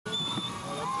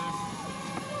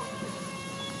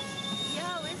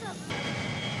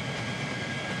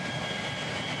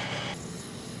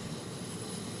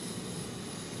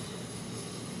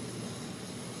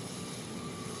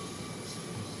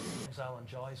Alan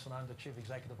Joyce, and I'm the Chief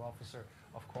Executive Officer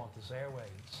of Qantas Airways.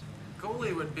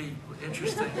 Goalie would be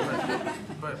interesting,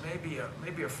 but maybe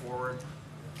a forward,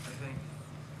 I think.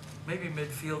 Maybe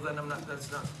midfield, then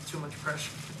that's not too much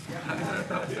pressure.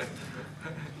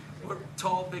 What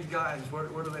tall, big guys, what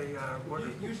are they?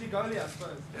 Usually goalie, I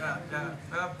suppose. Yeah.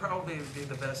 That probably would be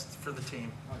the best for the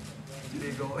team, to be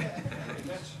a goalie.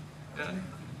 Yeah.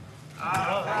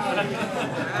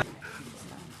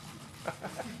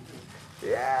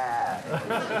 Yeah!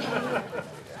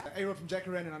 A-Rod from Jack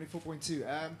Arena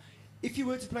 94.2. If you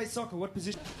were to play soccer, what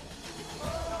position?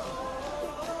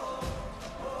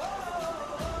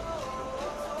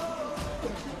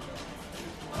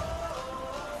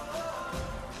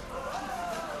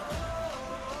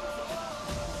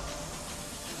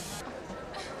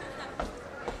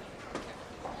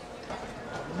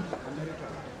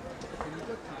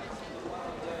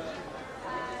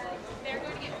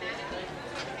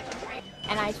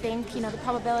 And I think, the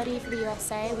probability for the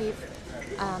USA, we've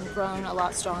grown a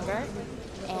lot stronger,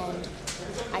 and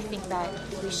I think that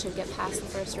we should get past the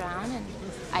first round, and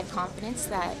I have confidence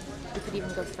that we could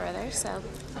even go further, so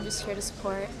I'm just here to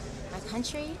support my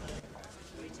country.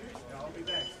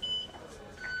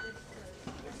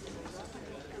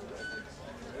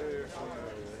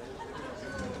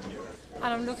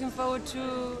 And I'm looking forward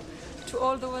to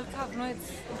all the World Cup.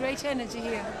 It's great energy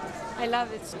here. I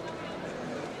love it.